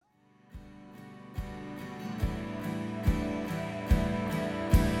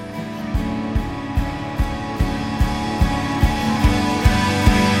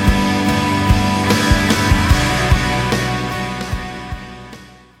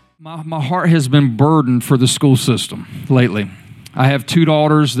My heart has been burdened for the school system lately. I have two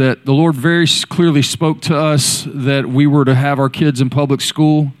daughters that the Lord very clearly spoke to us that we were to have our kids in public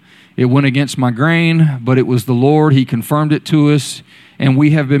school. It went against my grain, but it was the Lord. He confirmed it to us, and we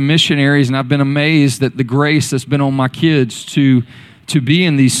have been missionaries, and I've been amazed at the grace that's been on my kids to be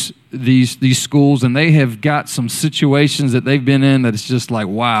in these schools, and they have got some situations that they've been in that it's just like,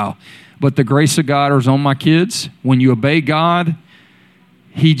 wow. But the grace of God is on my kids. When you obey God,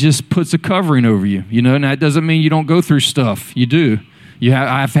 He just puts a covering over you, and that doesn't mean you don't go through stuff. You do.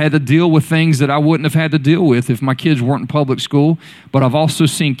 I've had to deal with things that I wouldn't have had to deal with if my kids weren't in public school, but I've also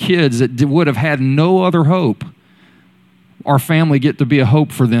seen kids that would have had no other hope. Our family get to be a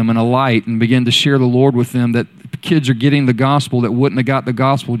hope for them and a light and begin to share the Lord with them, that kids are getting the gospel that wouldn't have got the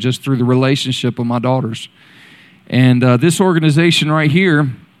gospel just through the relationship of my daughters. And this organization right here,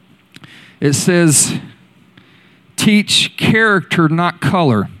 it says, teach character, not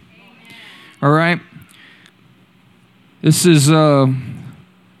color. All right? This is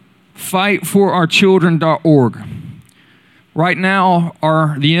fightforourchildren.org. Right now,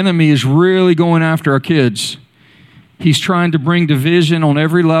 the enemy is really going after our kids. He's trying to bring division on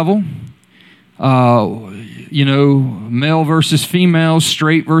every level. Male versus female,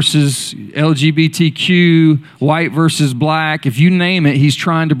 straight versus LGBTQ, white versus black. If you name it, he's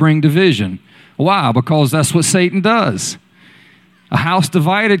trying to bring division. Why? Because that's what Satan does. A house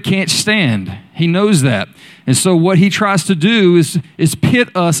divided can't stand. He knows that. And so what he tries to do is pit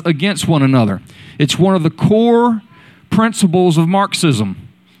us against one another. It's one of the core principles of Marxism.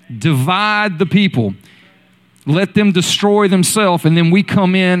 Divide the people. Let them destroy themselves, and then we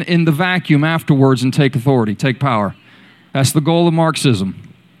come in the vacuum afterwards and take authority, take power. That's the goal of Marxism.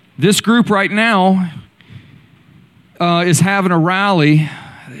 This group right now is having a rally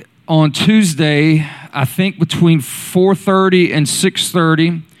on Tuesday, I think between 4:30 and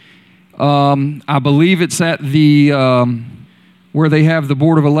 6:30. I believe it's at the where they have the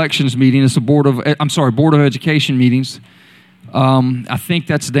Board of Elections meeting. It's a Board of Education meetings. I think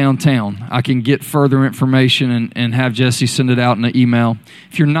that's downtown. I can get further information and have Jesse send it out in an email.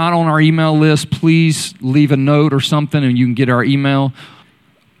 If you're not on our email list, please leave a note or something and you can get our email.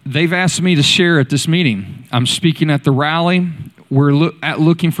 They've asked me to share at this meeting. I'm speaking at the rally. We're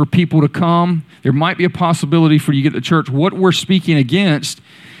looking for people to come. There might be a possibility for you to get to church. What we're speaking against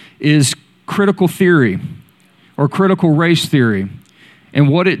is critical theory or critical race theory. And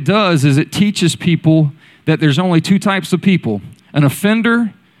what it does is it teaches people that there's only two types of people,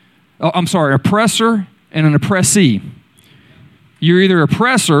 oppressor and an oppressee. You're either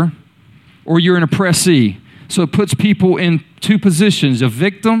oppressor or you're an oppressee. So it puts people in two positions, a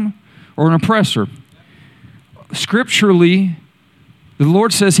victim or an oppressor. Scripturally, the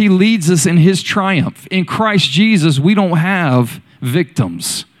Lord says He leads us in His triumph. In Christ Jesus, we don't have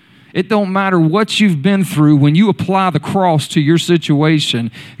victims. It don't matter what you've been through. When you apply the cross to your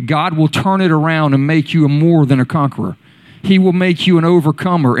situation, God will turn it around and make you more than a conqueror. He will make you an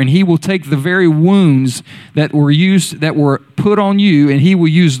overcomer, and He will take the very wounds that were put on you, and He will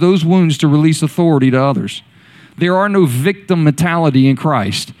use those wounds to release authority to others. There are no victim mentality in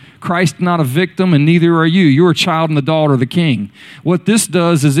Christ. Christ's not a victim, and neither are you. You're a child and the daughter of the King. What this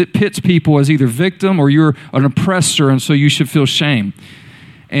does is it pits people as either victim or you're an oppressor, and so you should feel shame.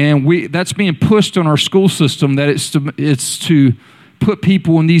 And that's being pushed on our school system, that it's to put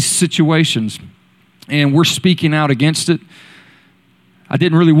people in these situations. And we're speaking out against it. I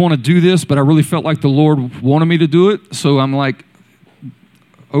didn't really want to do this, but I really felt like the Lord wanted me to do it. So I'm like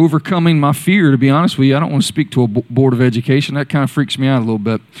overcoming my fear, to be honest with you. I don't want to speak to a board of education. That kind of freaks me out a little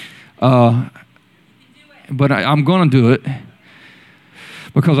bit. But I'm going to do it,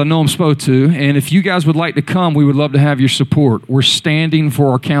 because I know I'm supposed to. And if you guys would like to come, we would love to have your support. We're standing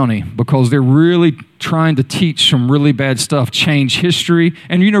for our county because they're really trying to teach some really bad stuff, change history.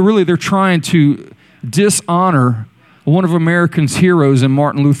 And, really they're trying to dishonor one of America's heroes in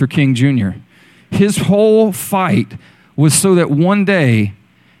Martin Luther King Jr. His whole fight was so that one day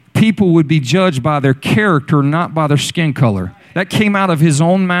people would be judged by their character, not by their skin color. That came out of his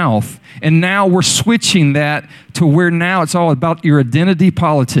own mouth. And now we're switching that to where now it's all about your identity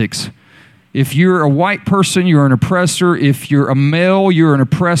politics. If you're a white person, you're an oppressor. If you're a male, you're an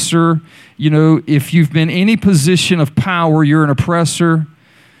oppressor. If you've been any position of power, you're an oppressor.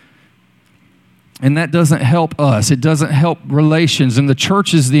 And that doesn't help us. It doesn't help relations. And the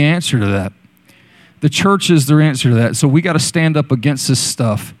church is the answer to that. The church is the answer to that. So we got to stand up against this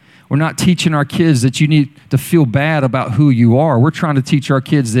stuff. We're not teaching our kids that you need to feel bad about who you are. We're trying to teach our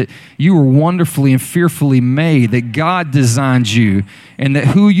kids that you were wonderfully and fearfully made, that God designed you, and that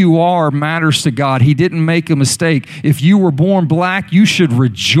who you are matters to God. He didn't make a mistake. If you were born black, you should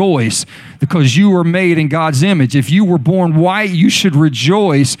rejoice because you were made in God's image. If you were born white, you should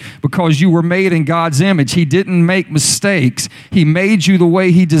rejoice because you were made in God's image. He didn't make mistakes. He made you the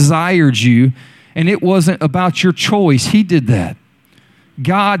way He desired you, and it wasn't about your choice. He did that.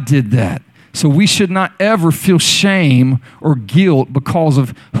 God did that. So we should not ever feel shame or guilt because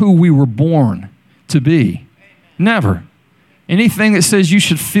of who we were born to be. Never. Anything that says you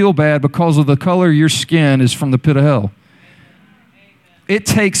should feel bad because of the color of your skin is from the pit of hell. It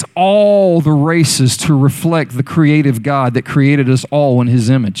takes all the races to reflect the creative God that created us all in His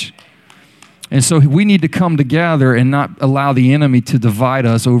image. And so we need to come together and not allow the enemy to divide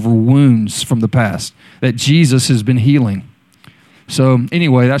us over wounds from the past that Jesus has been healing. So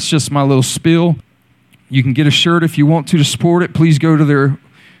anyway, that's just my little spiel. You can get a shirt if you want to support it. Please go to their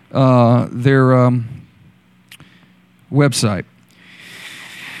website.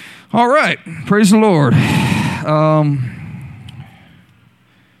 All right, praise the Lord. I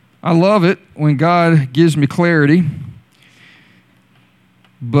love it when God gives me clarity,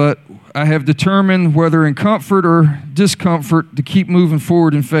 but I have determined whether in comfort or discomfort to keep moving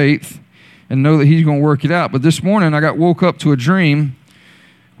forward in faith and know that He's going to work it out. But this morning I got woke up to a dream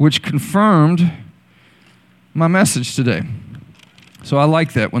which confirmed my message today. So I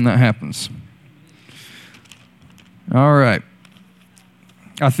like that when that happens. All right.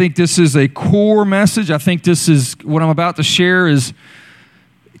 I think this is a core message. I think this is what I'm about to share is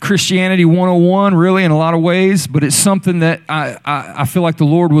Christianity 101, really, in a lot of ways, but it's something that I feel like the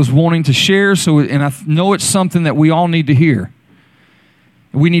Lord was wanting to share, and I know it's something that we all need to hear.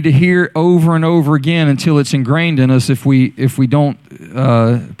 We need to hear it over and over again until it's ingrained in us if we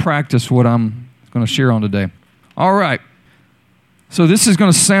don't practice what I'm going to share on today. All right. So this is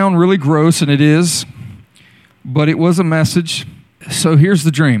going to sound really gross, and it is, but it was a message. So here's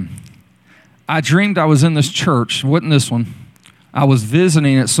the dream. I dreamed I was in this church. Wasn't this one. I was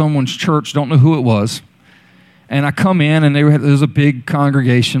visiting at someone's church. Don't know who it was. And I come in, and there was a big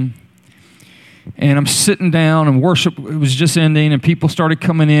congregation. And I'm sitting down, and worship was just ending, and people started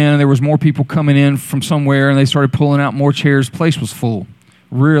coming in, and there was more people coming in from somewhere, and they started pulling out more chairs. The place was full.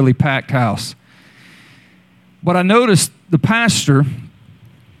 Really packed house. But I noticed the pastor,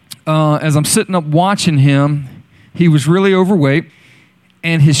 as I'm sitting up watching him, he was really overweight,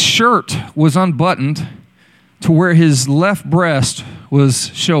 and his shirt was unbuttoned to where his left breast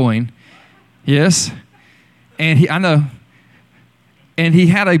was showing. Yes. And he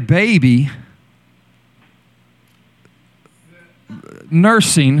had a baby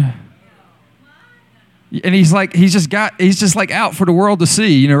nursing, and he's just like out for the world to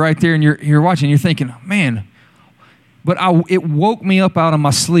see, right there, and you're watching, you're thinking, man. But it woke me up out of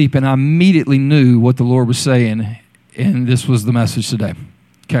my sleep, and I immediately knew what the Lord was saying, and this was the message today.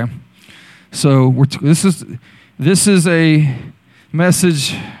 Okay, so this is a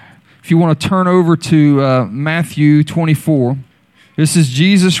message. If you want to turn over to Matthew 24, this is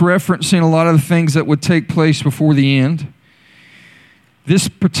Jesus referencing a lot of the things that would take place before the end. This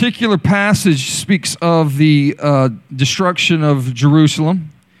particular passage speaks of the destruction of Jerusalem,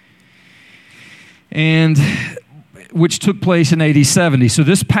 and which took place in AD 70. So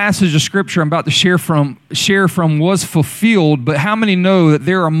this passage of Scripture I'm about to share from was fulfilled, but how many know that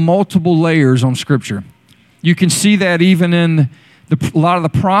there are multiple layers on Scripture? You can see that even in a lot of the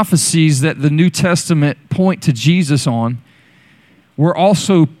prophecies that the New Testament point to Jesus on were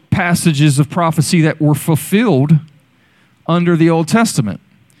also passages of prophecy that were fulfilled under the Old Testament.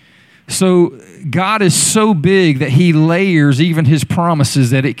 So God is so big that He layers even His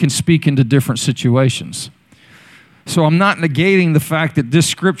promises that it can speak into different situations. So I'm not negating the fact that this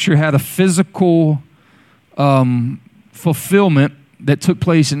scripture had a physical fulfillment that took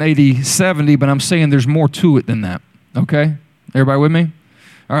place in AD 70, but I'm saying there's more to it than that. Okay? Everybody with me?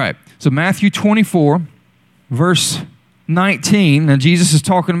 All right. So Matthew 24, verse 19, and Jesus is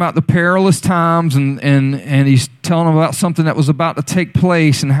talking about the perilous times, and He's telling them about something that was about to take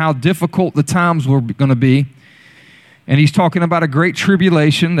place and how difficult the times were going to be. And He's talking about a great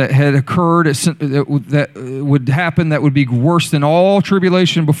tribulation that had occurred, that would happen, that would be worse than all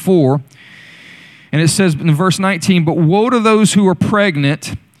tribulation before. And it says in verse 19, "But woe to those who are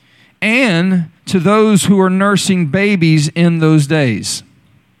pregnant and to those who are nursing babies in those days."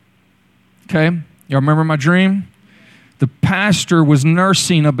 Okay? Y'all remember my dream? The pastor was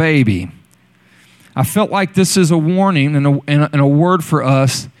nursing a baby. I felt like this is a warning and a word for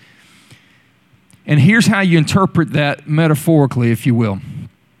us. And here's how you interpret that metaphorically, if you will.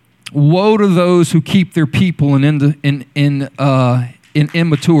 Woe to those who keep their people in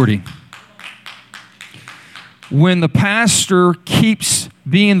immaturity. When the pastor keeps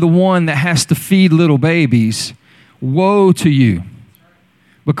being the one that has to feed little babies, woe to you.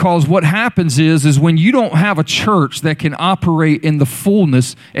 Because what happens is when you don't have a church that can operate in the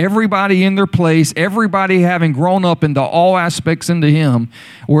fullness, everybody in their place, everybody having grown up into all aspects into Him,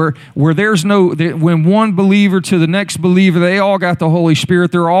 where there's when one believer to the next believer, they all got the Holy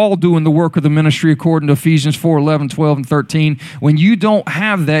Spirit, they're all doing the work of the ministry according to Ephesians 4, 11, 12, and 13. When you don't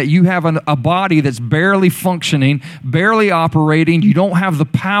have that, you have a body that's barely functioning, barely operating, you don't have the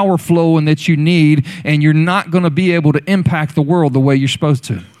power flowing that you need, and you're not going to be able to impact the world the way you're supposed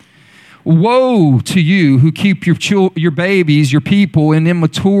to. Woe to you who keep your babies, your people in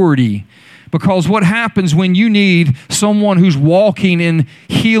immaturity. Because what happens when you need someone who's walking in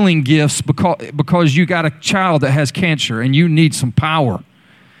healing gifts because you got a child that has cancer and you need some power.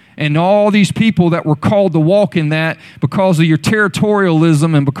 And all these people that were called to walk in that because of your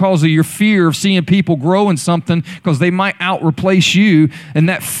territorialism and because of your fear of seeing people grow in something because they might out-replace you, and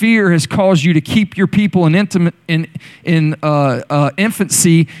that fear has caused you to keep your people in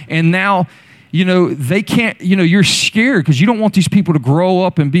infancy, and now they can't, you're scared because you don't want these people to grow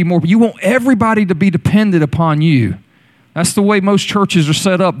up and be more, you want everybody to be dependent upon you. That's the way most churches are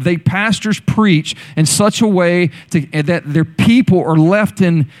set up. Pastors preach in such a way that their people are left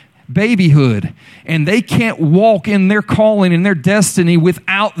in babyhood, and they can't walk in their calling and their destiny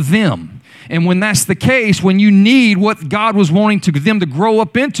without them. And when that's the case, when you need what God was wanting them to grow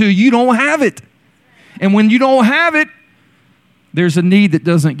up into, you don't have it. And when you don't have it, there's a need that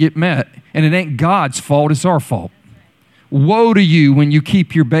doesn't get met. And it ain't God's fault, it's our fault. Woe to you when you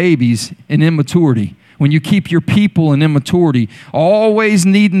keep your babies in immaturity. When you keep your people in immaturity, always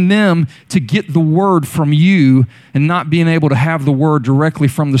needing them to get the word from you and not being able to have the word directly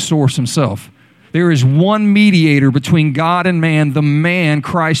from the source himself. There is one mediator between God and man, the man,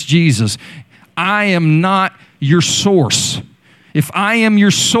 Christ Jesus. I am not your source. If I am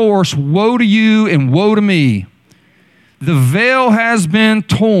your source, woe to you and woe to me. The veil has been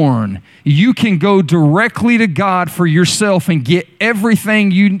torn. You can go directly to God for yourself and get everything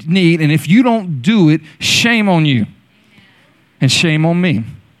you need. And if you don't do it, shame on you. And shame on me.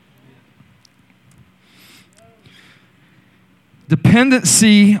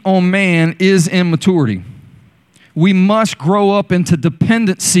 Dependency on man is immaturity. We must grow up into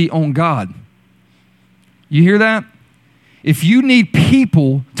dependency on God. You hear that? If you need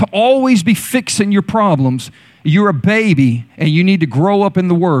people to always be fixing your problems, you're a baby and you need to grow up in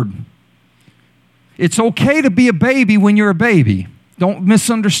the Word. It's okay to be a baby when you're a baby. Don't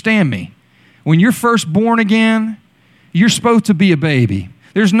misunderstand me. When you're first born again, you're supposed to be a baby.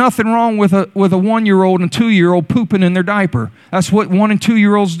 There's nothing wrong with a 1-year-old and a 2-year-old pooping in their diaper. That's what 1 and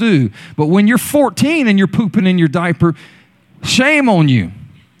 2-year-olds do. But when you're 14 and you're pooping in your diaper, shame on you.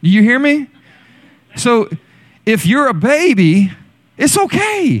 Do you hear me? So if you're a baby, it's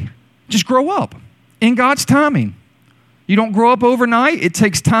okay. Just grow up in God's timing. You don't grow up overnight. It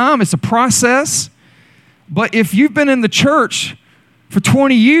takes time. It's a process. But if you've been in the church for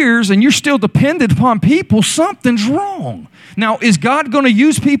 20 years and you're still dependent upon people, something's wrong. Now, is God going to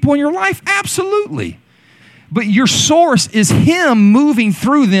use people in your life? Absolutely. But your source is Him moving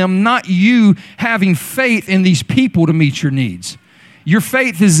through them, not you having faith in these people to meet your needs. Your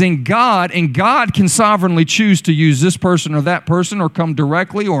faith is in God, and God can sovereignly choose to use this person or that person or come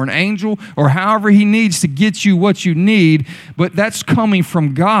directly or an angel or however He needs to get you what you need, but that's coming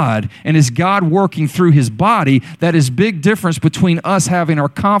from God, and is God working through His body. That is big difference between us having our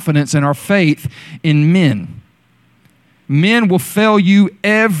confidence and our faith in men. Men will fail you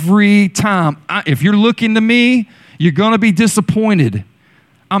every time. If you're looking to me, you're going to be disappointed.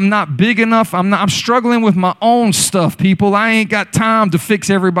 I'm not big enough. I'm struggling with my own stuff, people. I ain't got time to fix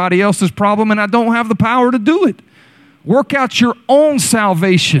everybody else's problem, and I don't have the power to do it. Work out your own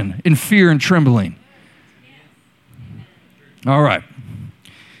salvation in fear and trembling. All right.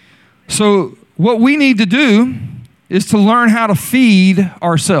 So what we need to do is to learn how to feed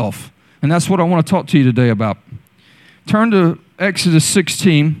ourselves. And that's what I want to talk to you today about. Turn to Exodus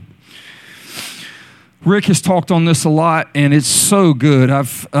 16. Rick has talked on this a lot, and it's so good.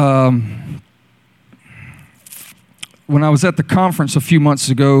 When I was at the conference a few months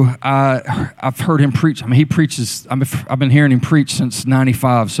ago, I've heard him preach. I mean, he preaches. I've been hearing him preach since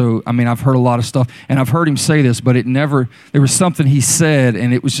 '95. So, I mean, I've heard a lot of stuff, and I've heard him say this, but there was something he said,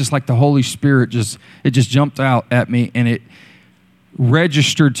 and it was just like the Holy Spirit just jumped out at me, and it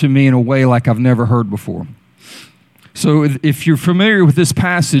registered to me in a way like I've never heard before. So, if you're familiar with this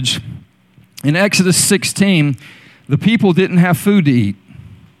passage, in Exodus 16, the people didn't have food to eat.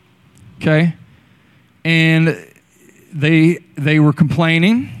 Okay? And they were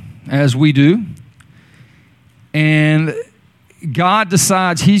complaining, as we do. And God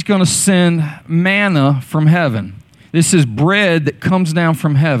decides he's going to send manna from heaven. This is bread that comes down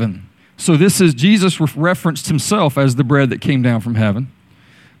from heaven. So Jesus referenced himself as the bread that came down from heaven.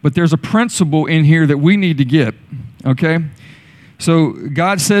 But there's a principle in here that we need to get, okay? So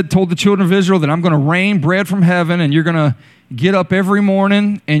God told the children of Israel that I'm going to rain bread from heaven, and you're going to get up every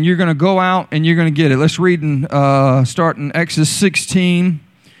morning, and you're going to go out, and you're going to get it. Let's read start in Exodus 16.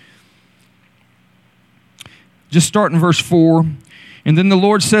 Just start in verse 4. And then the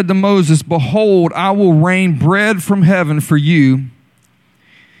Lord said to Moses, "Behold, I will rain bread from heaven for you,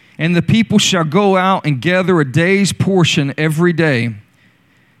 and the people shall go out and gather a day's portion every day,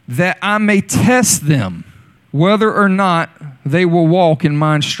 that I may test them whether or not they will walk in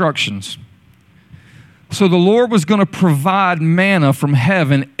my instructions." So the Lord was going to provide manna from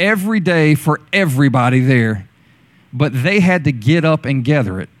heaven every day for everybody there, but they had to get up and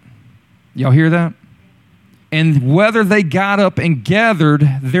gather it. Y'all hear that? And whether they got up and gathered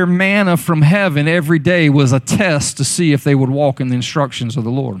their manna from heaven every day was a test to see if they would walk in the instructions of the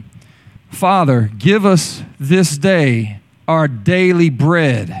Lord. Father, give us this day our daily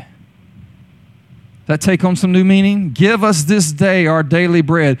bread. That take on some new meaning? Give us this day our daily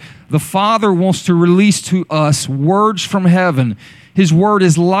bread. The Father wants to release to us words from heaven. His word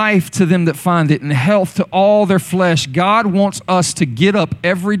is life to them that find it and health to all their flesh. God wants us to get up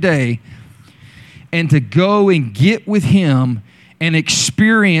every day and to go and get with him and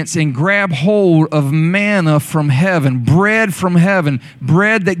experience and grab hold of manna from heaven, bread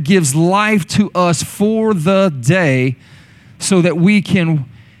that gives life to us for the day so that we can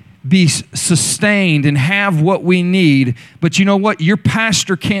be sustained and have what we need. But you know what? Your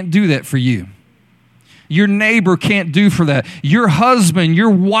pastor can't do that for you. Your neighbor can't do for that. Your husband, your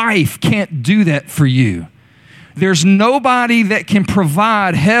wife can't do that for you. There's nobody that can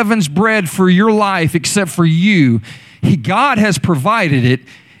provide heaven's bread for your life except for you. God has provided it.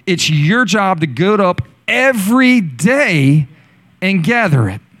 It's your job to go up every day and gather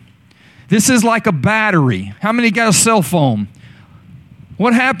it. This is like a battery. How many got a cell phone?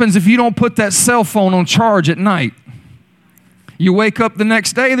 What happens if you don't put that cell phone on charge at night? You wake up the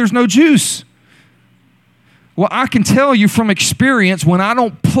next day, there's no juice. Well, I can tell you from experience, when I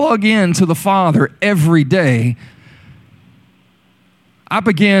don't plug into the Father every day,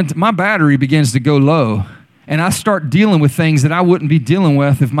 my battery begins to go low, and I start dealing with things that I wouldn't be dealing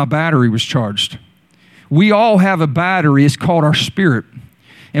with if my battery was charged. We all have a battery. It's called our spirit.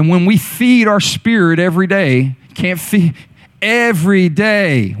 And when we feed our spirit every day, every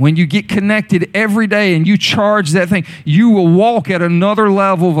day, when you get connected every day and you charge that thing, you will walk at another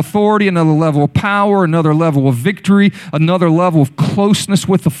level of authority, another level of power, another level of victory, another level of closeness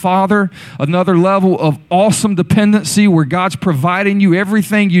with the Father, another level of awesome dependency where God's providing you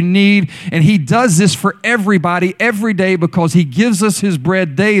everything you need. And He does this for everybody every day because He gives us His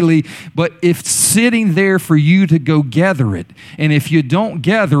bread daily. But it's sitting there for you to go gather it. And if you don't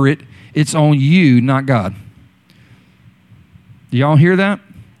gather it, it's on you, not God. Do y'all hear that?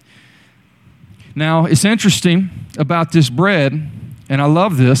 Now, it's interesting about this bread, and I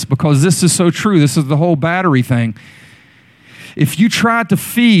love this because this is so true. This is the whole battery thing. If you tried to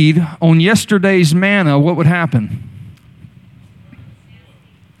feed on yesterday's manna, what would happen?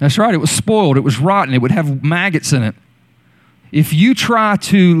 That's right, it was spoiled, it was rotten, it would have maggots in it. If you try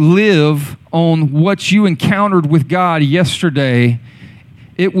to live on what you encountered with God yesterday,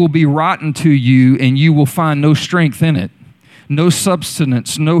 it will be rotten to you and you will find no strength in it. No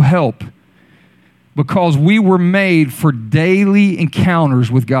substance, no help, because we were made for daily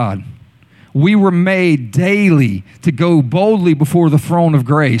encounters with God. We were made daily to go boldly before the throne of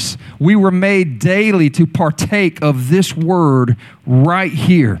grace. We were made daily to partake of this word right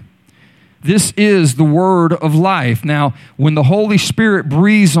here. This is the word of life. Now, when the Holy Spirit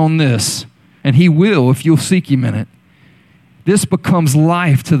breathes on this, and He will if you'll seek Him in it, this becomes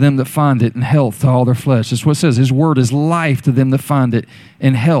life to them that find it and health to all their flesh. That's what it says. His word is life to them that find it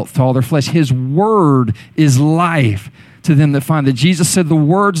and health to all their flesh. His word is life to them that find it. Jesus said, the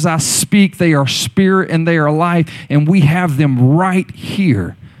words I speak, they are spirit and they are life, and we have them right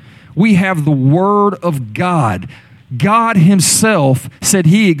here. We have the word of God. God Himself said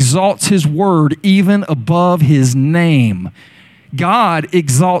He exalts His word even above His name. God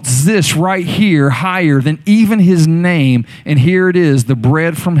exalts this right here higher than even His name. And here it is, the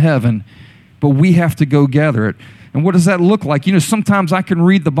bread from heaven. But we have to go gather it. And what does that look like? You know, sometimes I can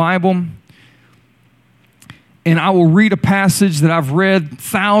read the Bible And I will read a passage that I've read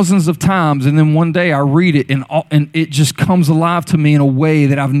thousands of times, and then one day I read it, and it just comes alive to me in a way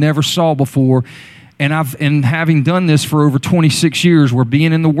that I've never saw before. And having done this for over 26 years, where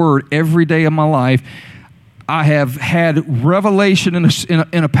being in the Word every day of my life, I have had revelation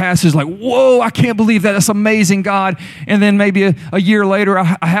in a passage like, whoa, I can't believe that. That's amazing, God. And then maybe a year later,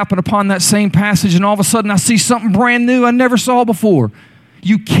 I happen upon that same passage, and all of a sudden I see something brand new I never saw before.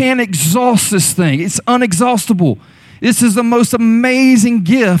 You can't exhaust this thing. It's unexhaustible. This is the most amazing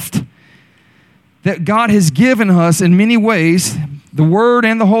gift that God has given us in many ways, the Word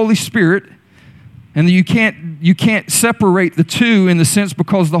and the Holy Spirit. And you can't separate the two in the sense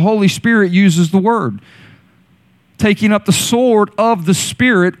because the Holy Spirit uses the Word. Taking up the sword of the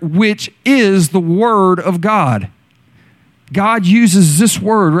Spirit, which is the Word of God. God uses this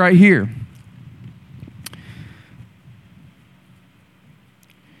word right here.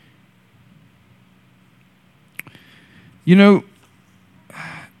 You know,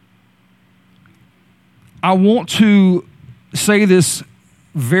 I want to say this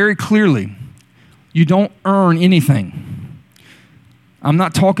very clearly. You don't earn anything. I'm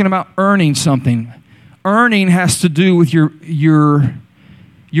not talking about earning something. Earning has to do with your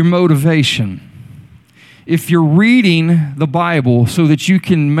motivation. If you're reading the Bible so that you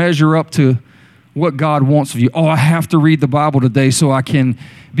can measure up to what God wants of you. Oh, I have to read the Bible today so I can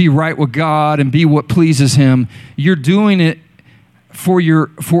be right with God and be what pleases Him. You're doing it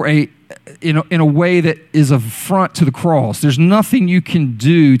in a way that is affront to the cross. There's nothing you can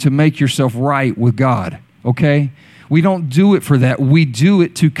do to make yourself right with God, okay? We don't do it for that. We do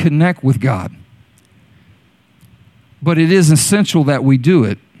it to connect with God. But it is essential that we do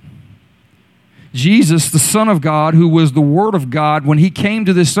it. Jesus, the Son of God, who was the Word of God, when He came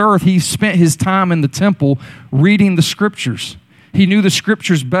to this earth, He spent His time in the temple reading the Scriptures. He knew the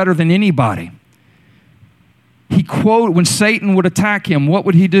Scriptures better than anybody. He quoted, when Satan would attack Him, what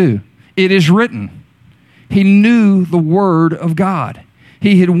would He do? It is written. He knew the Word of God.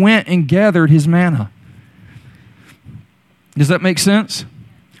 He had went and gathered His manna. Does that make sense?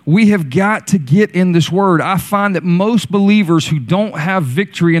 We have got to get in this Word. I find that most believers who don't have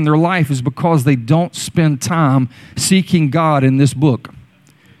victory in their life is because they don't spend time seeking God in this book.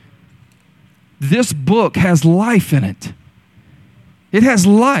 This book has life in it. It has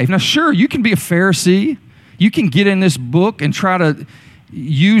life. Now, sure, you can be a Pharisee. You can get in this book and try to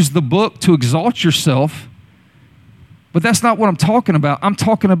use the book to exalt yourself. But that's not what I'm talking about. I'm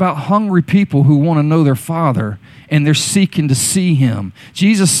talking about hungry people who want to know their Father and they're seeking to see Him.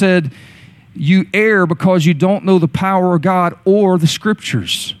 Jesus said, you err because you don't know the power of God or the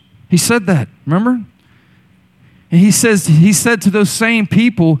Scriptures. He said that, remember? And He said to those same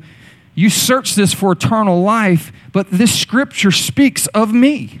people, you search this for eternal life, but this Scripture speaks of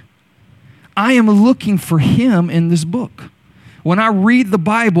me. I am looking for Him in this book. When I read the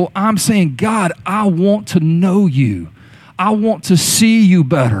Bible, I'm saying, God, I want to know You. I want to see You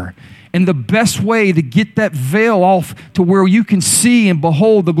better. And the best way to get that veil off to where you can see and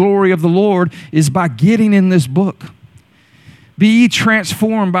behold the glory of the Lord is by getting in this book. Be ye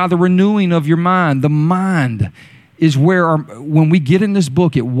transformed by the renewing of your mind. The mind is where, when we get in this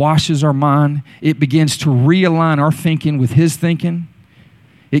book, it washes our mind. It begins to realign our thinking with His thinking.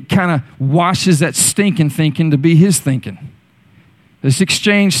 It kind of washes that stinking thinking to be His thinking. Let's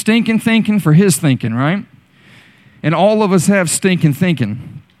exchange stinking thinking for His thinking, right? And all of us have stinking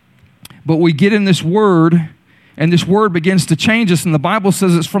thinking. But we get in this Word, and this Word begins to change us. And the Bible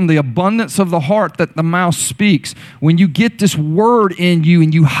says it's from the abundance of the heart that the mouth speaks. When you get this Word in you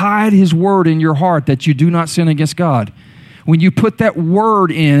and you hide His Word in your heart that you do not sin against God, when you put that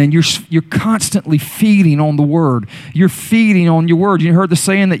Word in and you're constantly feeding on the Word, you're feeding on your Word. You heard the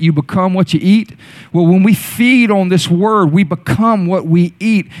saying that you become what you eat? Well, when we feed on this Word, we become what we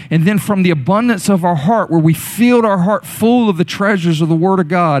eat. And then from the abundance of our heart, where we filled our heart full of the treasures of the Word of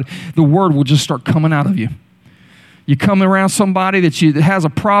God, the Word will just start coming out of you. You come around somebody that has a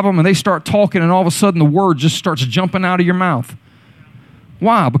problem and they start talking, and all of a sudden the Word just starts jumping out of your mouth.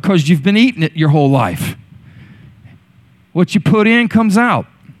 Why? Because you've been eating it your whole life. What you put in comes out.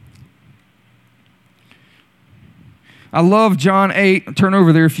 I love John 8. Turn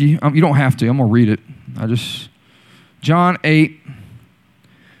over there if you don't have to. I'm going to read it. John 8.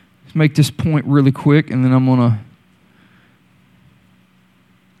 Let's make this point really quick, and then I'm going to.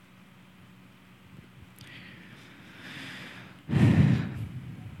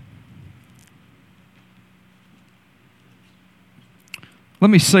 Let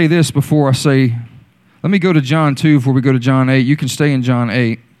me say this before I say. Let me go to John 2 before we go to John 8. You can stay in John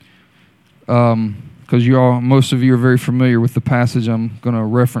 8 because most of you are very familiar with the passage I'm going to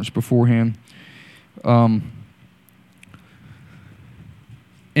reference beforehand.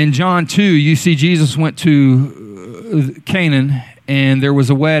 In John 2, you see Jesus went to Canaan, and there was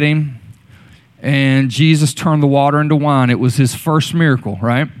a wedding, and Jesus turned the water into wine. It was his first miracle,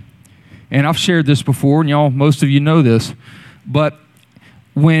 right? And I've shared this before, and y'all, most of you know this. But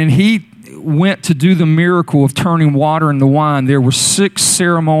when he went to do the miracle of turning water into wine, there were 6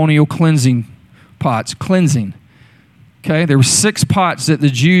 ceremonial cleansing pots. Cleansing. Okay? There were 6 pots that the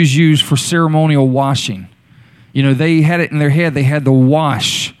Jews used for ceremonial washing. You know, they had it in their head. They had to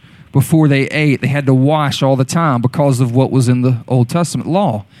wash before they ate. They had to wash all the time because of what was in the Old Testament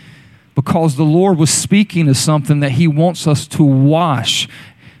law. Because the Lord was speaking of something that he wants us to wash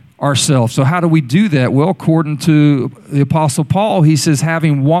ourselves. So how do we do that? Well, according to the Apostle Paul, he says,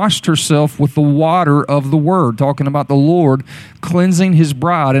 having washed herself with the water of the word, talking about the Lord cleansing his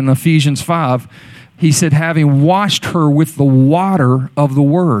bride in Ephesians 5, he said, having washed her with the water of the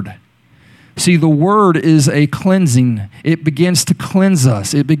word. See, the word is a cleansing. It begins to cleanse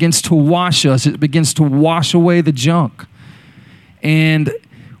us. It begins to wash us. It begins to wash away the junk. And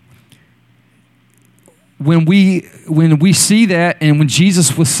when we see that, and when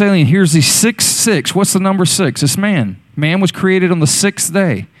Jesus was saying, here's these 6. What's the number 6? It's man. Man was created on the 6th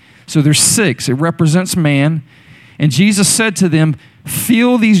day. So there's 6. It represents man. And Jesus said to them,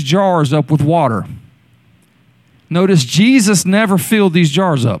 fill these jars up with water. Notice Jesus never filled these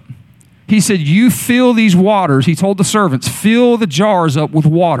jars up. He said, you fill these waters. He told the servants, fill the jars up with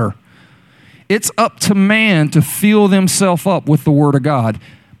water. It's up to man to fill themselves up with the word of God.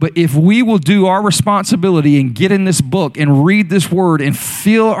 But if we will do our responsibility and get in this book and read this word and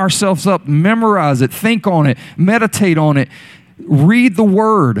fill ourselves up, memorize it, think on it, meditate on it, read the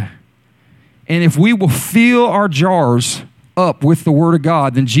word. And if we will fill our jars up with the word of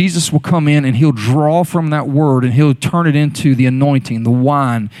God, then Jesus will come in and he'll draw from that word and he'll turn it into the anointing, the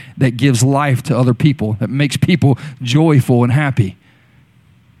wine that gives life to other people, that makes people joyful and happy.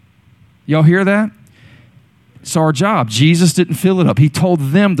 Y'all hear that? It's our job. Jesus didn't fill it up. He told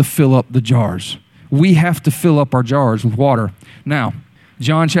them to fill up the jars. We have to fill up our jars with water. Now,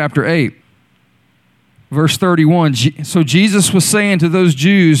 John chapter 8, verse 31. So Jesus was saying to those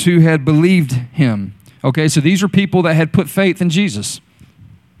Jews who had believed him. Okay, so these are people that had put faith in Jesus.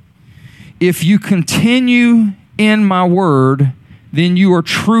 If you continue in my word, then you are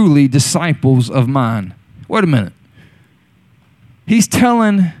truly disciples of mine. Wait a minute. He's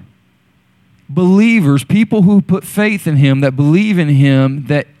telling believers, people who put faith in him, that believe in him,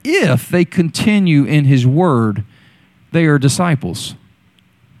 that if they continue in his word, they are disciples.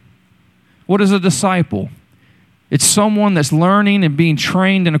 What is a disciple? It's someone that's learning and being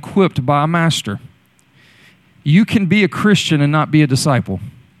trained and equipped by a master. You can be a Christian and not be a disciple.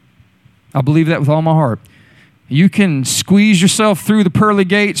 I believe that with all my heart. You can squeeze yourself through the pearly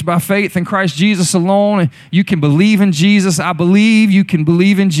gates by faith in Christ Jesus alone. You can believe in Jesus. I believe you can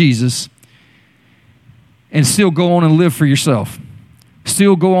believe in Jesus and still go on and live for yourself.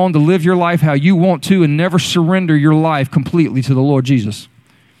 Still go on to live your life how you want to and never surrender your life completely to the Lord Jesus.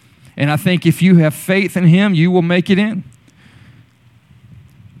 And I think if you have faith in him, you will make it in.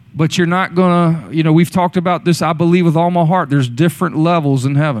 But you're not going to, we've talked about this, I believe with all my heart, there's different levels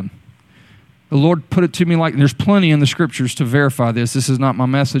in heaven. The Lord put it to me like, there's plenty in the scriptures to verify this. This is not my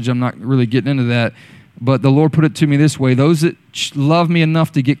message. I'm not really getting into that. But the Lord put it to me this way. Those that love me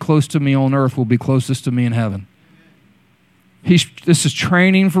enough to get close to me on earth will be closest to me in heaven. This is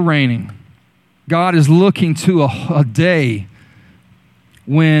training for reigning. God is looking to a day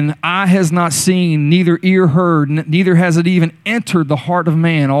when eye has not seen, neither ear heard, neither has it even entered the heart of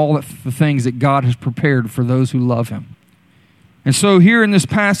man, all the things that God has prepared for those who love him. And so here in this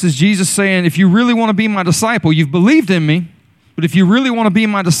passage, Jesus saying, if you really want to be my disciple, you've believed in me, but if you really want to be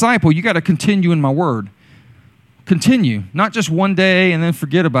my disciple, you got to continue in my word. Continue, not just one day and then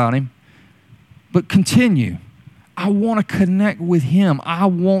forget about him, but continue. I want to connect with him.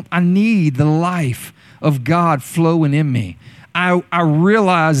 I need the life of God flowing in me. I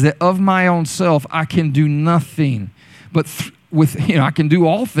realize that of my own self, I can do nothing, but I can do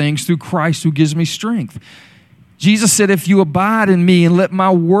all things through Christ who gives me strength. Jesus said, if you abide in me and let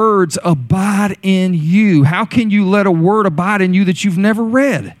my words abide in you, how can you let a word abide in you that you've never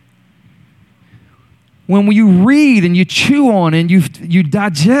read? When you read and you chew on and you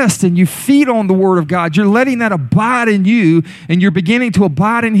digest and you feed on the word of God, you're letting that abide in you and you're beginning to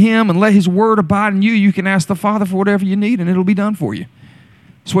abide in him and let his word abide in you. You can ask the Father for whatever you need and it'll be done for you.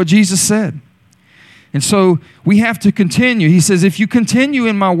 That's what Jesus said. And so we have to continue. He says, if you continue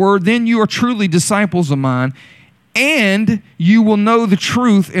in my word, then you are truly disciples of mine, and you will know the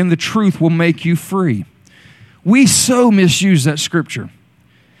truth, and the truth will make you free. We so misuse that scripture.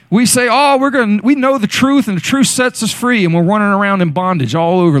 We say, oh, we know the truth and the truth sets us free, and we're running around in bondage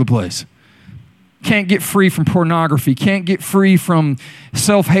all over the place. Can't get free from pornography, can't get free from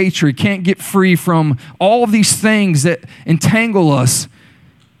self-hatred, can't get free from all of these things that entangle us.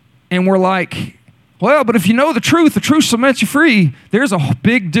 And we're like, well, but if you know the truth will set you free. There's a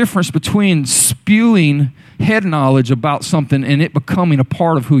big difference between spewing head knowledge about something and it becoming a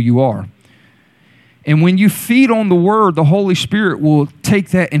part of who you are. And when you feed on the Word, the Holy Spirit will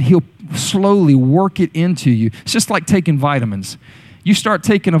take that and He'll slowly work it into you. It's just like taking vitamins. You start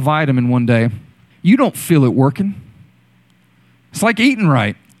taking a vitamin one day, you don't feel it working. It's like eating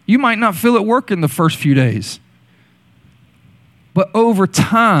right. You might not feel it working the first few days. But over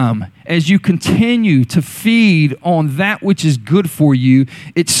time, as you continue to feed on that which is good for you,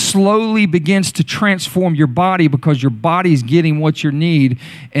 it slowly begins to transform your body because your body's getting what you need.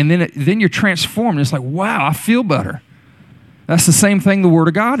 And then you're transformed. It's like, wow, I feel better. That's the same thing the Word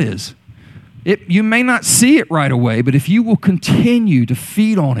of God is. You may not see it right away, but if you will continue to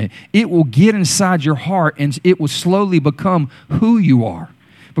feed on it, it will get inside your heart and it will slowly become who you are.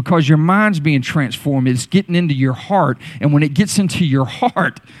 Because your mind's being transformed. It's getting into your heart. And when it gets into your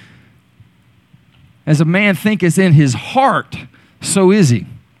heart, as a man thinketh in his heart, so is he.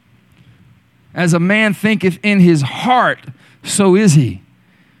 As a man thinketh in his heart, so is he.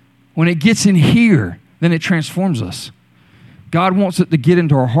 When it gets in here, then it transforms us. God wants it to get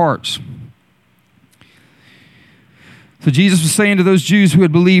into our hearts. So Jesus was saying to those Jews who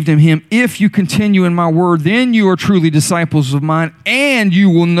had believed in Him, if you continue in my word, then you are truly disciples of mine, and you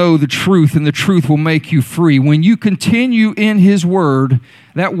will know the truth, and the truth will make you free. When you continue in His word,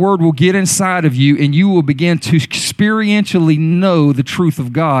 that word will get inside of you, and you will begin to experientially know the truth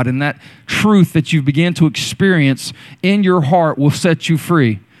of God, and that truth that you begin to experience in your heart will set you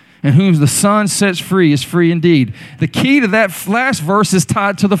free. And whom the Son sets free is free indeed. The key to that last verse is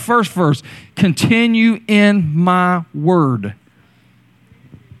tied to the first verse. Continue in my word.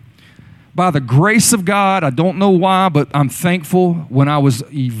 By the grace of God, I don't know why, but I'm thankful. When I was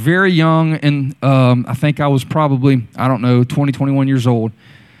very young, and I think I was probably, 20, 21 years old,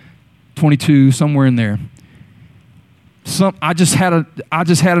 22, somewhere in there. I just had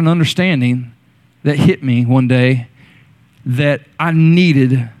an understanding that hit me one day that I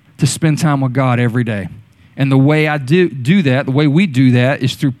needed to spend time with God every day. And the way I do that, the way we do that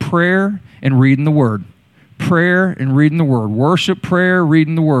is through prayer and reading the Word. Prayer and reading the Word. Worship, prayer,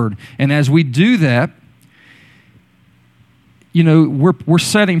 reading the Word. And as we do that, we're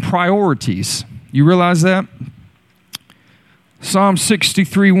setting priorities. You realize that? Psalm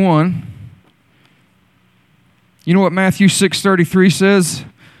 63:1. You know what Matthew 6:33 says?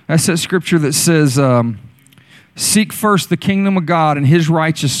 That's that scripture that says, seek first the kingdom of God and His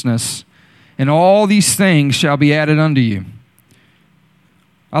righteousness, and all these things shall be added unto you.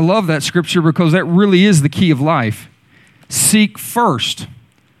 I love that scripture because that really is the key of life. Seek first.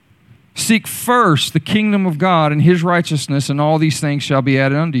 Seek first the kingdom of God and His righteousness, and all these things shall be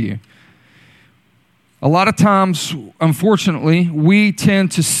added unto you. A lot of times, unfortunately, we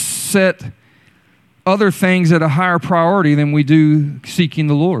tend to set other things at a higher priority than we do seeking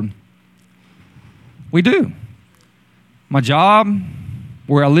the Lord. We do. My job,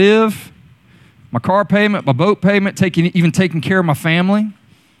 where I live, my car payment, my boat payment, even taking care of my family.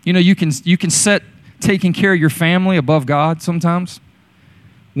 You can set taking care of your family above God sometimes.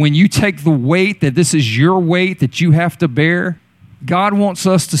 When you take the weight that this is your weight that you have to bear, God wants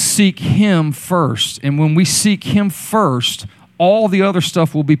us to seek Him first. And when we seek Him first, all the other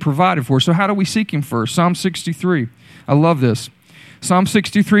stuff will be provided for. So how do we seek Him first? Psalm 63. I love this. Psalm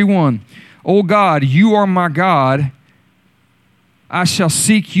 63:1. O God, you are my God. I shall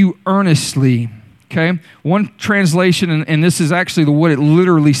seek you earnestly. Okay? One translation, and this is actually what it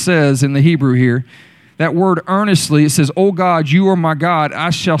literally says in the Hebrew here. That word earnestly, it says, O God, you are my God. I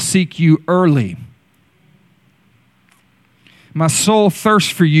shall seek you early. My soul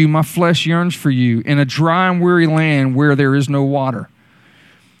thirsts for you. My flesh yearns for you in a dry and weary land where there is no water.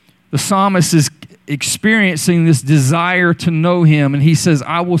 The psalmist is experiencing this desire to know Him, and he says,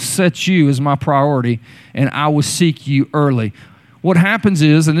 I will set you as my priority, and I will seek you early. What happens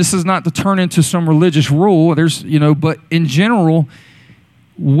is, and this is not to turn into some religious rule, but in general,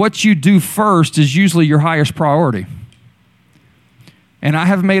 what you do first is usually your highest priority. And I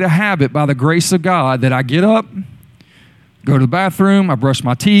have made a habit by the grace of God that I get up, go to the bathroom, I brush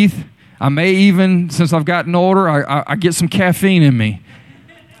my teeth. I may even, since I've gotten older, I get some caffeine in me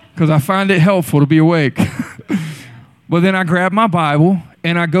because I find it helpful to be awake. But then I grab my Bible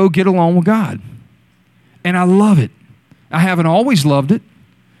and I go get along with God. And I love it. I haven't always loved it.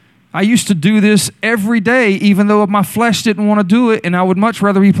 I used to do this every day, even though my flesh didn't want to do it, and I would much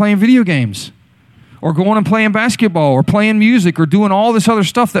rather be playing video games or going and playing basketball or playing music or doing all this other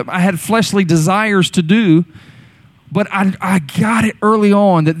stuff that I had fleshly desires to do. But I got it early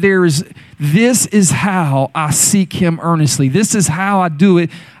on that this is how I seek him earnestly. This is how I do it.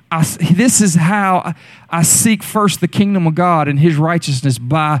 This is how I seek first the kingdom of God and his righteousness,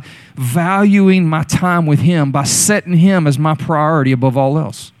 by valuing my time with him, by setting him as my priority above all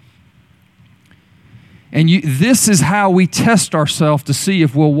else. And this is how we test ourselves to see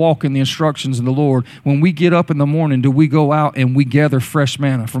if we'll walk in the instructions of the Lord. When we get up in the morning, do we go out and we gather fresh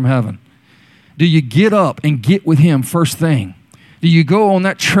manna from heaven? Do you get up and get with him first thing? Do you go on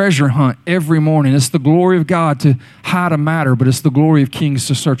that treasure hunt every morning? It's the glory of God to hide a matter, but it's the glory of kings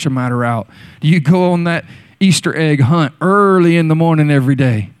to search a matter out. Do you go on that Easter egg hunt early in the morning every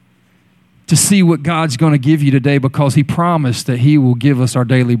day to see what God's going to give you today, because he promised that he will give us our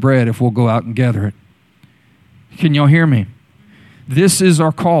daily bread if we'll go out and gather it? Can y'all hear me? This is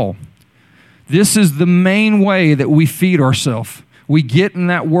our call. This is the main way that we feed ourselves. We get in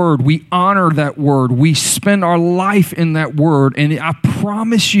that word. We honor that word. We spend our life in that word. And I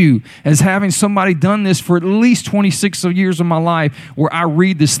promise you, as having somebody done this for at least 26 years of my life, where I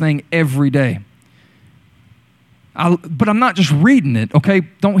read this thing every day. But I'm not just reading it, okay?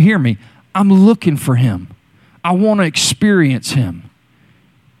 Don't hear me. I'm looking for him. I want to experience him.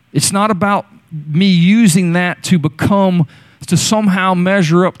 It's not about me using that to somehow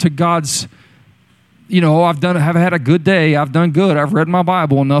measure up to God's, I've had a good day. I've done good. I've read my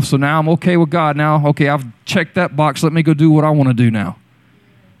Bible enough, so now I'm okay with God. Now, okay, I've checked that box. Let me go do what I want to do now.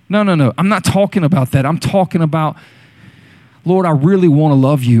 No. I'm not talking about that. I'm talking about, Lord, I really want to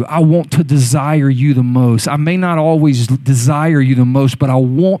love you. I want to desire you the most. I may not always desire you the most, but I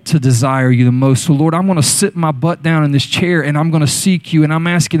want to desire you the most. So, Lord, I'm going to sit my butt down in this chair and I'm going to seek you, and I'm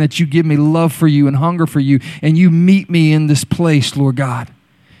asking that you give me love for you and hunger for you, and you meet me in this place, Lord God.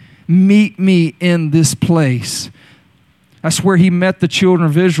 Meet me in this place. That's where he met the children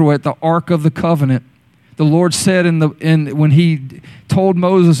of Israel at the Ark of the Covenant. The Lord said when he told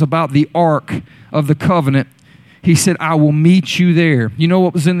Moses about the Ark of the Covenant, he said, I will meet you there. You know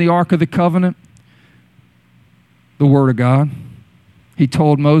what was in the Ark of the Covenant? The Word of God. He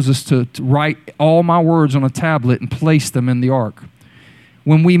told Moses to write all my words on a tablet and place them in the Ark.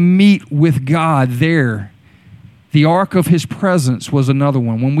 When we meet with God there, the Ark of his presence was another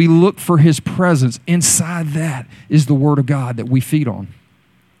one. When we look for his presence, inside that is the Word of God that we feed on.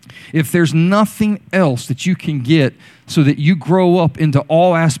 If there's nothing else that you can get so that you grow up into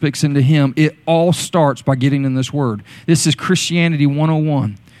all aspects into him, it all starts by getting in this word. This is Christianity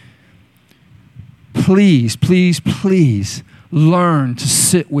 101. Please, please, please learn to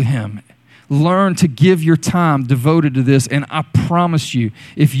sit with him. Learn to give your time devoted to this. And I promise you,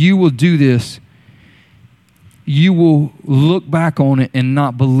 if you will do this, you will look back on it and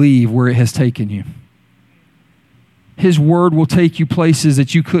not believe where it has taken you. His word will take you places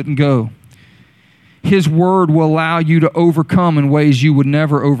that you couldn't go. His word will allow you to overcome in ways you would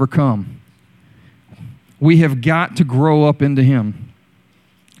never overcome. We have got to grow up into him.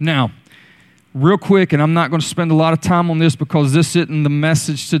 Now, real quick, and I'm not going to spend a lot of time on this because this isn't the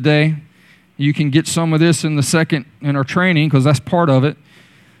message today. You can get some of this in our training, because that's part of it.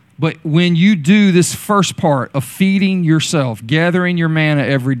 But when you do this first part of feeding yourself, gathering your manna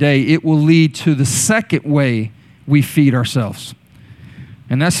every day, it will lead to the second way we feed ourselves.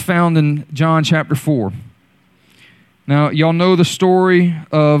 And that's found in John chapter 4. Now, y'all know the story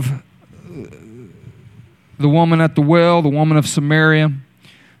of the woman at the well, the woman of Samaria.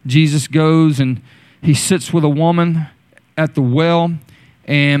 Jesus goes and he sits with a woman at the well,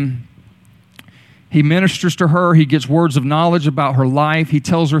 and he ministers to her. He gets words of knowledge about her life. He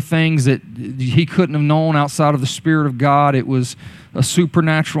tells her things that he couldn't have known outside of the Spirit of God. It was a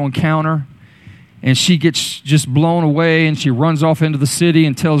supernatural encounter. And she gets just blown away, and she runs off into the city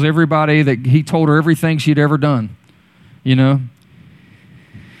and tells everybody that he told her everything she'd ever done, And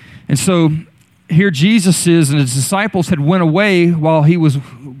so here Jesus is, and his disciples had went away while he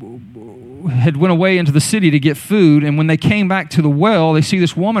had went away into the city to get food. And when they came back to the well, they see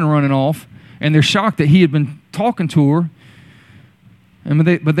this woman running off, and they're shocked that he had been talking to her.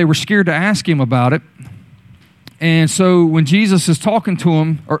 But they were scared to ask him about it. And so when Jesus is talking to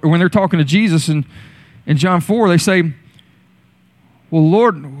them, or when they're talking to Jesus in John 4, they say, well,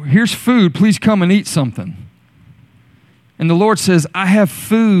 Lord, here's food. Please come and eat something. And the Lord says, I have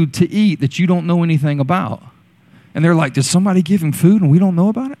food to eat that you don't know anything about. And they're like, did somebody give him food and we don't know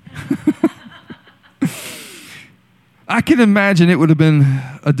about it? I can imagine it would have been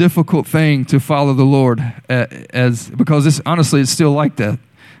a difficult thing to follow the Lord because honestly, it's still like that.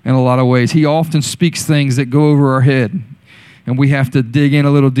 in a lot of ways. He often speaks things that go over our head, and we have to dig in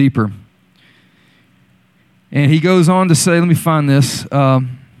a little deeper. And he goes on to say, let me find this.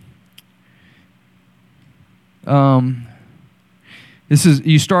 This is,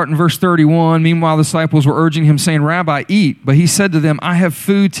 you start in verse 31. Meanwhile, the disciples were urging him, saying, Rabbi, eat. But he said to them, I have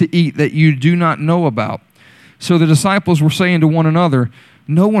food to eat that you do not know about. So the disciples were saying to one another,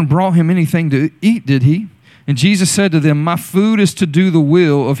 no one brought him anything to eat, did he? And Jesus said to them, my food is to do the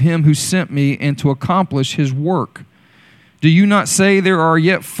will of him who sent me and to accomplish his work. Do you not say there are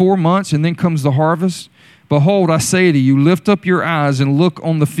yet 4 months and then comes the harvest? Behold, I say to you, lift up your eyes and look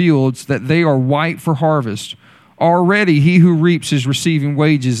on the fields, that they are white for harvest. Already he who reaps is receiving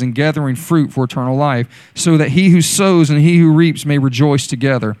wages and gathering fruit for eternal life, so that he who sows and he who reaps may rejoice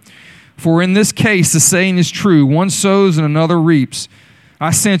together. For in this case the saying is true, one sows and another reaps. I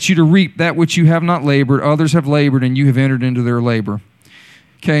sent you to reap that which you have not labored, others have labored, and you have entered into their labor.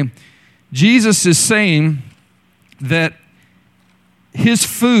 Okay, Jesus is saying that his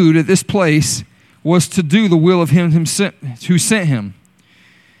food at this place was to do the will of him who sent him,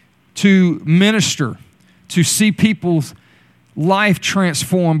 to minister, to see people's life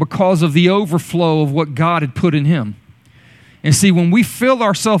transformed because of the overflow of what God had put in him. And see, when we fill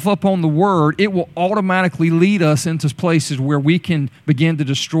ourselves up on the Word, it will automatically lead us into places where we can begin to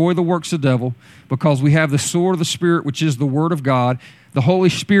destroy the works of the devil, because we have the sword of the Spirit, which is the Word of God. The Holy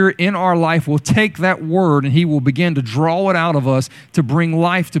Spirit in our life will take that Word and He will begin to draw it out of us to bring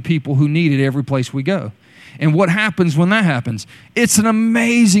life to people who need it every place we go. And what happens when that happens? It's an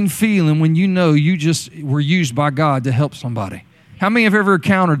amazing feeling when you know you just were used by God to help somebody. How many have ever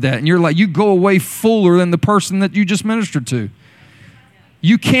encountered that? And you're like, you go away fuller than the person that you just ministered to.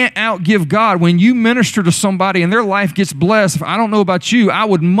 You can't outgive God. When you minister to somebody and their life gets blessed, if I don't know about you, I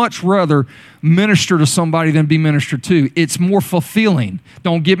would much rather minister to somebody than be ministered to. It's more fulfilling.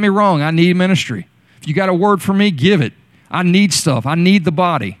 Don't get me wrong. I need ministry. If you got a word for me, give it. I need stuff. I need the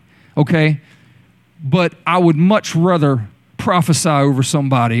body. Okay? But I would much rather prophesy over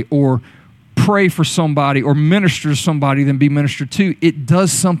somebody or pray for somebody or minister to somebody than be ministered to. It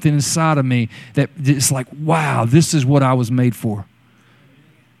does something inside of me that it's like, wow, this is what I was made for.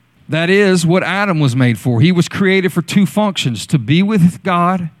 That is what Adam was made for. He was created for two functions, to be with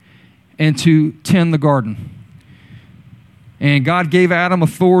God and to tend the garden. And God gave Adam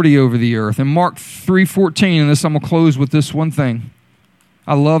authority over the earth. In Mark 3:14, and this, I'm going to close with this one thing.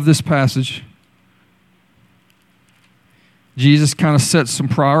 I love this passage. Jesus kind of sets some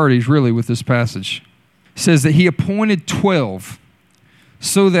priorities really with this passage. It says that he appointed 12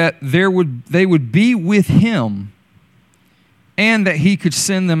 so that they would be with him and that he could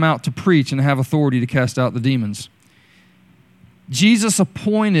send them out to preach and have authority to cast out the demons. Jesus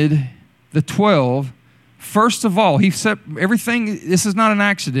appointed the 12. First of all, he set everything. This is not an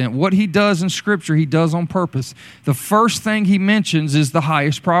accident. What he does in Scripture, he does on purpose. The first thing he mentions is the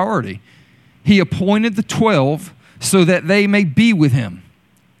highest priority. He appointed the 12 so that they may be with him.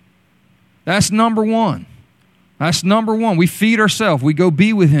 That's number one. That's number one. We feed ourselves. We go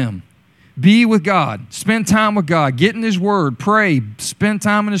be with him. Be with God. Spend time with God. Get in his word. Pray. Spend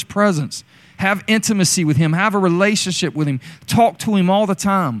time in his presence. Have intimacy with him. Have a relationship with him. Talk to him all the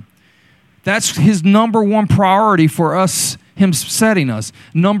time. That's his number one priority for us, him setting us.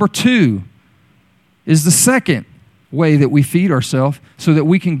 Number two is the second way that we feed ourselves so that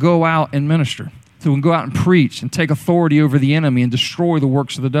we can go out and minister. So we can go out and preach and take authority over the enemy and destroy the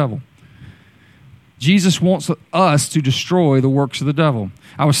works of the devil. Jesus wants us to destroy the works of the devil.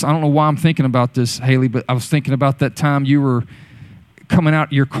 I don't know why I'm thinking about this, Haley, but I was thinking about that time you were coming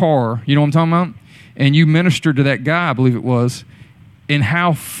out your car, you know what I'm talking about? And you ministered to that guy, I believe it was, and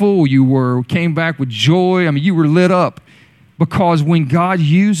how full you were, came back with joy. I mean, you were lit up. Because when God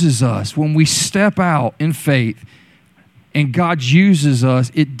uses us, when we step out in faith and God uses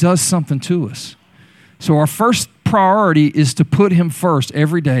us, it does something to us. So our first priority is to put him first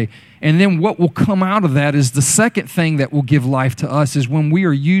every day. And then what will come out of that is the second thing that will give life to us is when we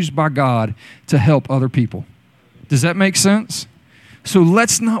are used by God to help other people. Does that make sense? So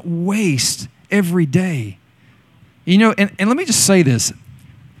let's not waste every day. You know, and let me just say this.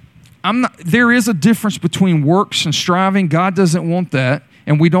 There is a difference between works and striving. God doesn't want that.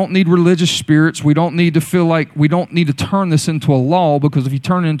 And we don't need religious spirits. We don't need to feel like we don't need to turn this into a law, because if you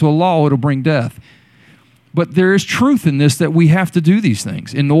turn it into a law, it'll bring death. But there is truth in this that we have to do these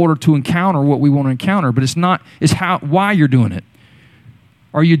things in order to encounter what we want to encounter. But it's why you're doing it.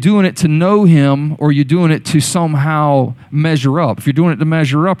 Are you doing it to know him, or are you doing it to somehow measure up? If you're doing it to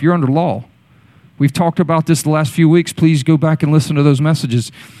measure up, you're under law. We've talked about this the last few weeks. Please go back and listen to those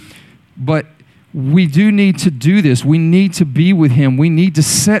messages. But we do need to do this. We need to be with him. We need to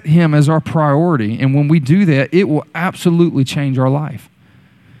set him as our priority. And when we do that, it will absolutely change our life.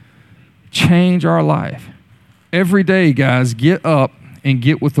 Change our life. Every day, guys, get up and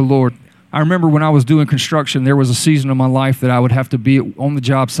get with the Lord. I remember when I was doing construction, there was a season of my life that I would have to be on the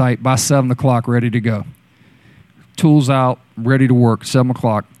job site by 7 o'clock ready to go. Tools out, ready to work, 7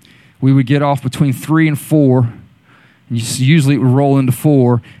 o'clock. We would get off between 3 and 4. Usually it would roll into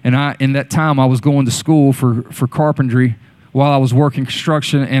 4. And in that time, I was going to school for carpentry while I was working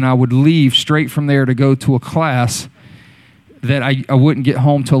construction, and I would leave straight from there to go to a class that I wouldn't get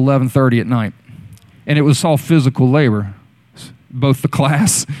home till 11:30 at night. And it was all physical labor, both the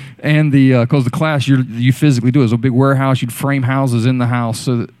class and because the class you physically do. It was a big warehouse. You'd frame houses in the house,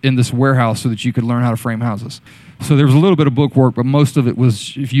 in this warehouse, so that you could learn how to frame houses. So there was a little bit of book work, but most of it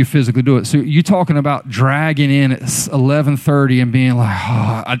was if you physically do it. So you're talking about dragging in at 11:30 and being like,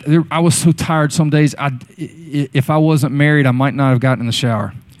 oh, I was so tired some days. If I wasn't married, I might not have gotten in the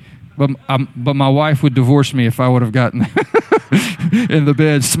shower. But my wife would divorce me if I would have gotten in the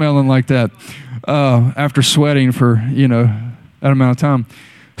bed smelling like that after sweating for, that amount of time.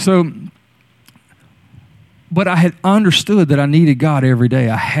 So, but I had understood that I needed God every day.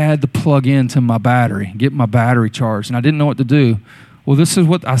 I had to plug into my battery, get my battery charged, and I didn't know what to do. Well, this is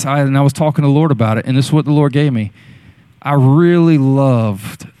what and I was talking to the Lord about it, and this is what the Lord gave me. I really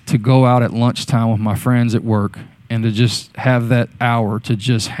loved to go out at lunchtime with my friends at work and to just have that hour to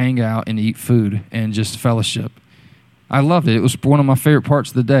just hang out and eat food and just fellowship. I loved it. It was one of my favorite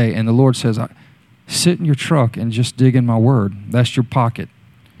parts of the day, and the Lord says, sit in your truck and just dig in my word. That's your pocket.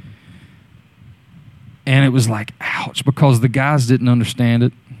 And it was like, ouch, because the guys didn't understand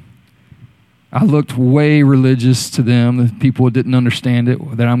it. I looked way religious to them. The people didn't understand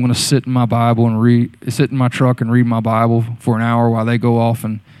it, that I'm going to sit in my Bible and sit in my truck and read my Bible for an hour while they go off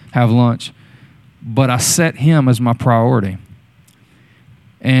and have lunch. But I set him as my priority.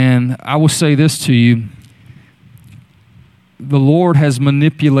 And I will say this to you. The Lord has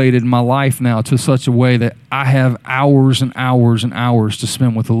manipulated my life now to such a way that I have hours and hours and hours to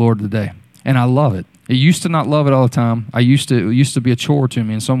spend with the Lord today. And I love it. I used to not love it all the time. It used to be a chore to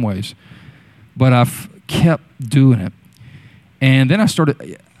me in some ways. But I've kept doing it. And then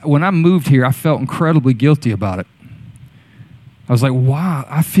when I moved here, I felt incredibly guilty about it. I was like, wow,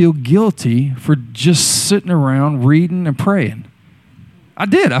 I feel guilty for just sitting around reading and praying. I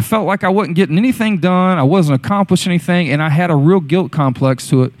did. I felt like I wasn't getting anything done. I wasn't accomplishing anything, and I had a real guilt complex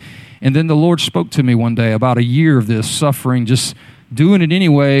to it. And then the Lord spoke to me one day about a year of this suffering, just doing it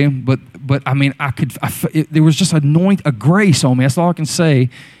anyway. But I mean, there was just a grace on me. That's all I can say.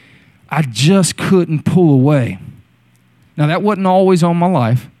 I just couldn't pull away. Now, that wasn't always on my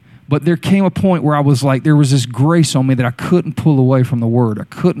life, but there came a point where I was like, there was this grace on me that I couldn't pull away from the Word. I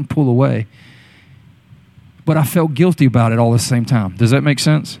couldn't pull away. But I felt guilty about it all at the same time. Does that make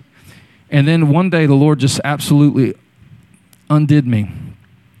sense? And then one day, the Lord just absolutely undid me.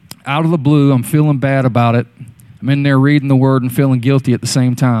 Out of the blue, I'm feeling bad about it. I'm in there reading the Word and feeling guilty at the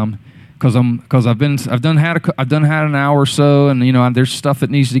same time. Because I've done had an hour or so, and there's stuff that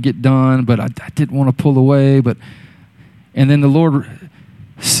needs to get done, but I didn't want to pull away. And then the Lord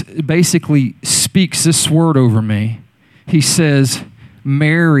basically speaks this word over me. He says,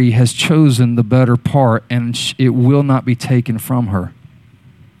 Mary has chosen the better part, and it will not be taken from her.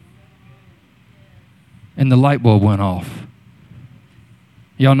 And the light bulb went off.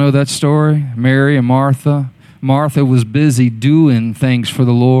 Y'all know that story? Mary and Martha. Martha was busy doing things for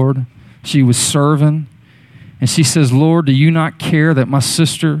the Lord. She was serving. And she says, Lord, do you not care that my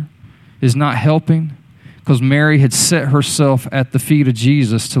sister is not helping? Because Mary had set herself at the feet of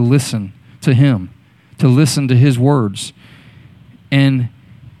Jesus to listen to him, to listen to his words. And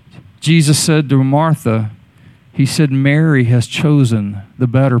Jesus said to Martha, he said, Mary has chosen the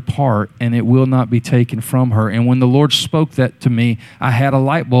better part, and it will not be taken from her. And when the Lord spoke that to me, I had a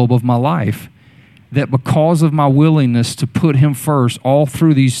light bulb of my life that because of my willingness to put him first all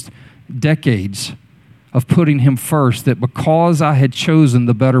through these decades of putting him first, that because I had chosen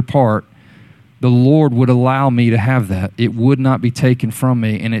the better part, the Lord would allow me to have that. It would not be taken from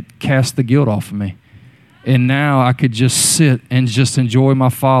me, and it cast the guilt off of me. And now I could just sit and just enjoy my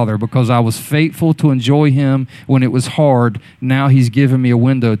Father because I was faithful to enjoy him when it was hard. Now he's given me a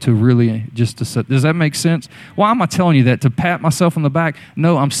window to really just to sit. Does that make sense? Why am I telling you that? To pat myself on the back?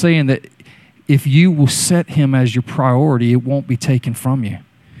 No, I'm saying that if you will set him as your priority, it won't be taken from you.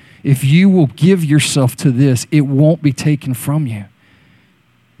 If you will give yourself to this, it won't be taken from you.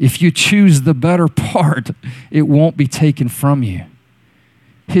 If you choose the better part, it won't be taken from you.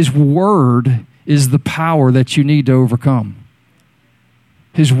 His word is the power that you need to overcome.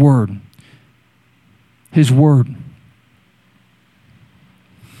 His word. His word.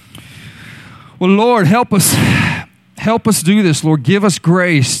 Well, Lord, help us. Help us do this, Lord. Give us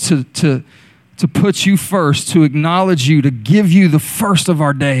grace to put you first, to acknowledge you, to give you the first of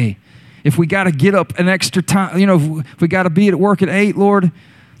our day. If we got to get up an extra time, if we got to be at work at 8, Lord,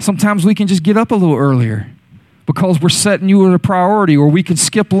 sometimes we can just get up a little earlier because we're setting you as a priority, or we can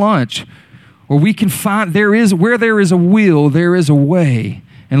skip lunch, or we can find where there is a will, there is a way.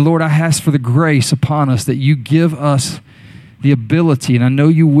 And Lord, I ask for the grace upon us that you give us the ability, and I know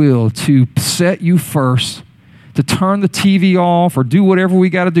you will, to set you first, to turn the TV off or do whatever we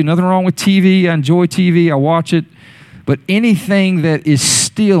got to do. Nothing wrong with TV. I enjoy TV. I watch it. But anything that is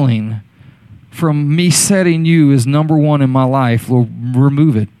stealing from me setting you as number one in my life, Lord,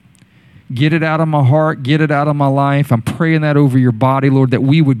 remove it. Get it out of my heart. Get it out of my life. I'm praying that over your body, Lord, that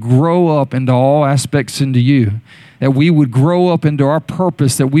we would grow up into all aspects into you, that we would grow up into our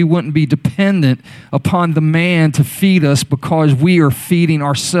purpose, that we wouldn't be dependent upon the man to feed us, because we are feeding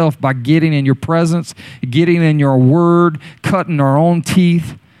ourselves by getting in your presence, getting in your word, cutting our own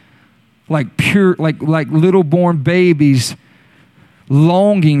teeth like little born babies,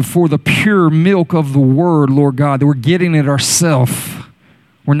 longing for the pure milk of the word, Lord God, that we're getting it ourselves.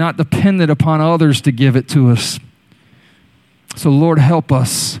 We're not dependent upon others to give it to us. So Lord, help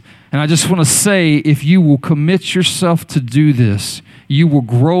us. And I just want to say, if you will commit yourself to do this, you will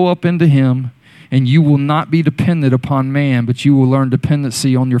grow up into him, and you will not be dependent upon man, but you will learn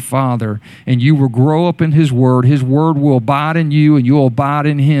dependency on your Father, and you will grow up in his word. His word will abide in you, and you'll abide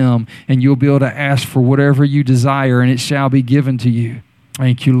in him, and you'll be able to ask for whatever you desire, and it shall be given to you.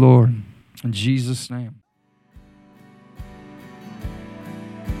 Thank you, Lord. In Jesus' name.